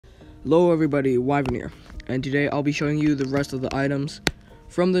Hello everybody, Wyvern here, and today I'll be showing you the rest of the items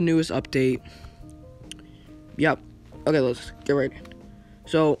from the newest update. Yep, okay, let's get right in.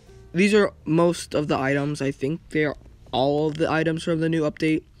 So, these are most of the items. I think they're all of the items from the new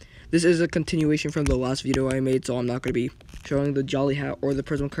update. This is a continuation from the last video I made, so I'm not going to be showing the Jolly Hat or the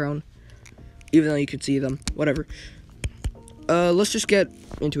Prism Crown, even though you can see them, whatever. Let's just get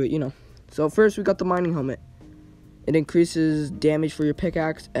into it, So first we got the mining helmet. It increases damage for your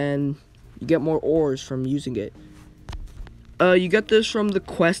pickaxe, and you get more ores from using it. You get this from the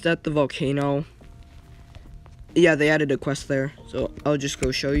quest at the volcano. Yeah, they added a quest there, so I'll just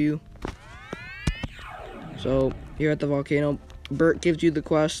go show you. So, here at the volcano, Bert gives you the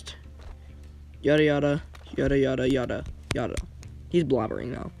quest. Yada yada, yada yada yada yada. He's blabbering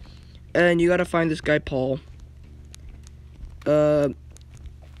now. And you gotta find this guy, Paul. Once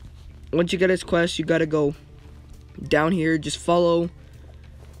you get his quest, you gotta go down here, just follow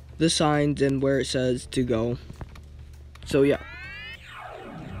the signs and where it says to go. So yeah.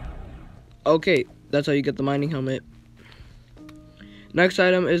 Okay, that's how you get the mining helmet. Next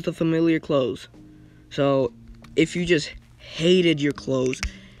item is the familiar clothes. So if you just hated your clothes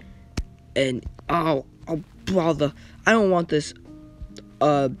and I don't want this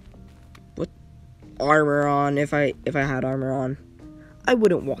what armor on. If I had armor on, I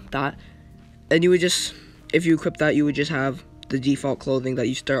wouldn't want that. And you would just, if you equip that, you would just have the default clothing that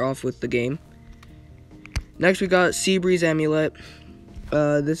you start off with the game. Next we got Sea Breeze Amulet.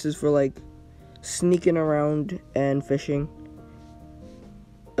 This is for like sneaking around and fishing.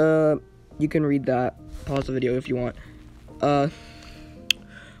 You can read that. Pause the video if you want.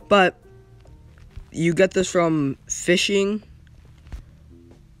 But you get this from fishing.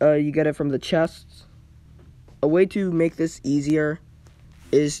 You get it from the chests. A way to make this easier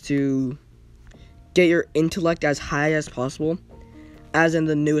is to get your intellect as high as possible. As in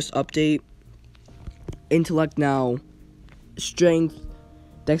the newest update, intellect now, strength,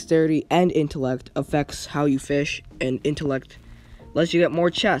 dexterity, and intellect affects how you fish, and intellect lets you get more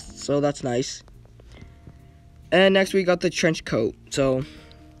chests, so that's nice. And next we got the trench coat. So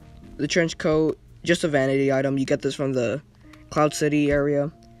the trench coat, just a vanity item. You get this from the Cloud City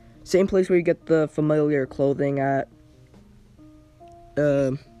area, same place where you get the familiar clothing at.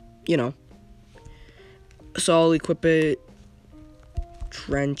 So I'll equip it.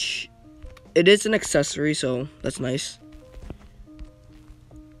 Trench. It is an accessory, so that's nice.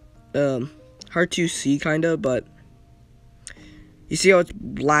 Hard to see, kinda, but you see how it's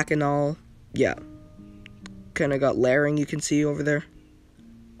black and all? Yeah. Kinda got layering you can see over there.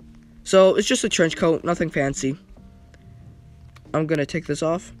 So it's just a trench coat, nothing fancy. I'm gonna take this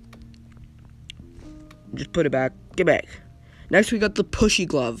off. Just put it back. Get back. Next we got the pushy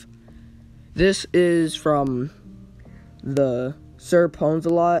glove. This is from the Sir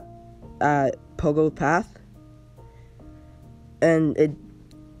Pons-a-Lot at Pogo Path. And it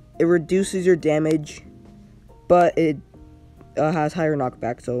reduces your damage, but it has higher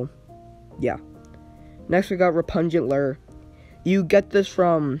knockback, so yeah. Next we got Repugnant Lure. You get this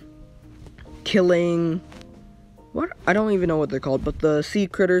from killing, what? I don't even know what they're called, but the sea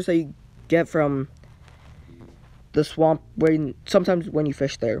critters that you get from the swamp, sometimes when you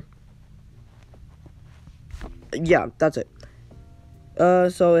fish there. Yeah, that's it.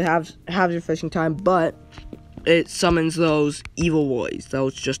 So it has your fishing time, but it summons those evil boys that I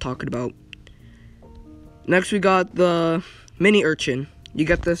was just talking about. Next we got the mini urchin. You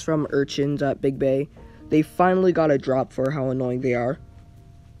get this from urchins at Big Bay. They finally got a drop for how annoying they are.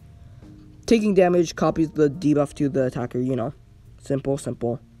 Taking damage copies the debuff to the attacker,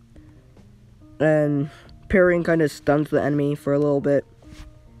 Simple. And parrying kind of stuns the enemy for a little bit.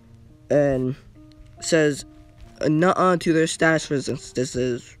 And says nuh-uh to their status resistance. This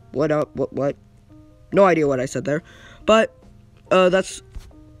is what? No idea what I said there. But that's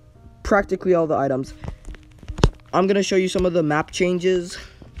practically all the items. I'm gonna show you some of the map changes.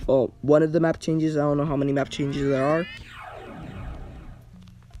 Well, one of the map changes. I don't know how many map changes there are.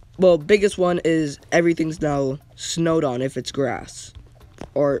 Well, biggest one is everything's now snowed on if it's grass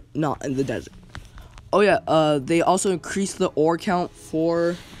or not in the desert. Oh yeah, they also increased the ore count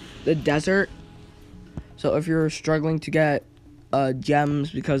for the desert. So if you're struggling to get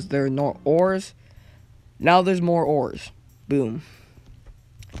gems because there are no ores, now there's more ores. Boom.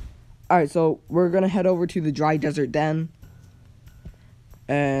 Alright, so we're going to head over to the dry desert den.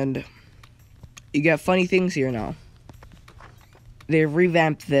 And you get funny things here now. They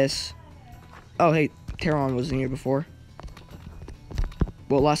revamped this. Oh, hey, Teron wasn't here before.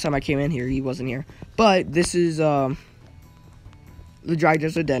 Well, last time I came in here, he wasn't here. But this is the dry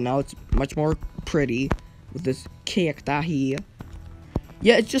desert den now. It's much more pretty with this cacti here.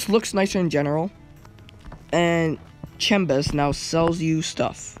 yeah, it just looks nicer in general. And Chembus now sells you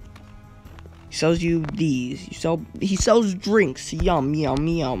stuff. He sells you these. He sells drinks. Yum, yum,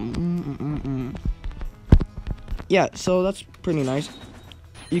 yum. Yeah, so that's pretty nice.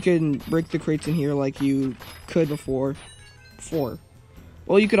 You can break the crates in here like you could before.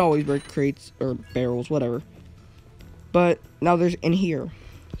 Well, you could always break crates or barrels, whatever. But now there's in here.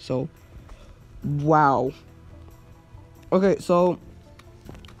 So, wow. Okay, so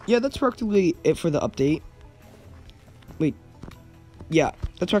yeah, that's practically it for the update. Wait. Yeah,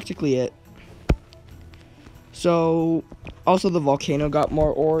 that's practically it. So, also the volcano got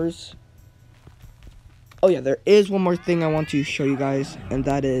more ores. Oh yeah, there is one more thing I want to show you guys, and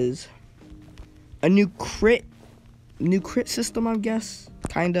that is a new crit system, I guess,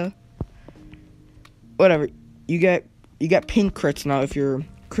 kinda. Whatever. You get pink crits now if your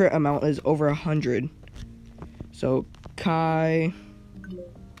crit amount is over 100. So Kai.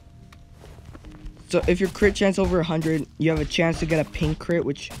 So if your crit chance over 100, you have a chance to get a pink crit,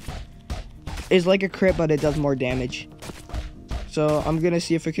 which is like a crit, but it does more damage. So I'm gonna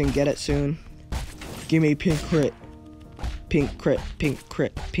see if I can get it soon. Give me pink crit. Pink crit, pink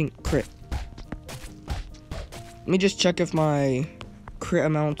crit, pink crit. Let me just check if my crit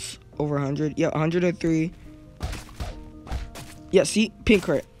amount's over 100. Yeah, 103. Yeah, see? Pink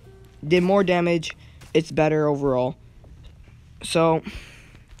crit. Did more damage. It's better overall. So,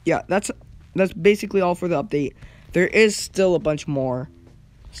 yeah, that's basically all for the update. There is still a bunch more.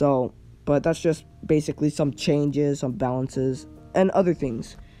 So, but that's just basically some changes, some balances, and other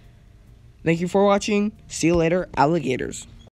things. Thank you for watching. See you later, alligators.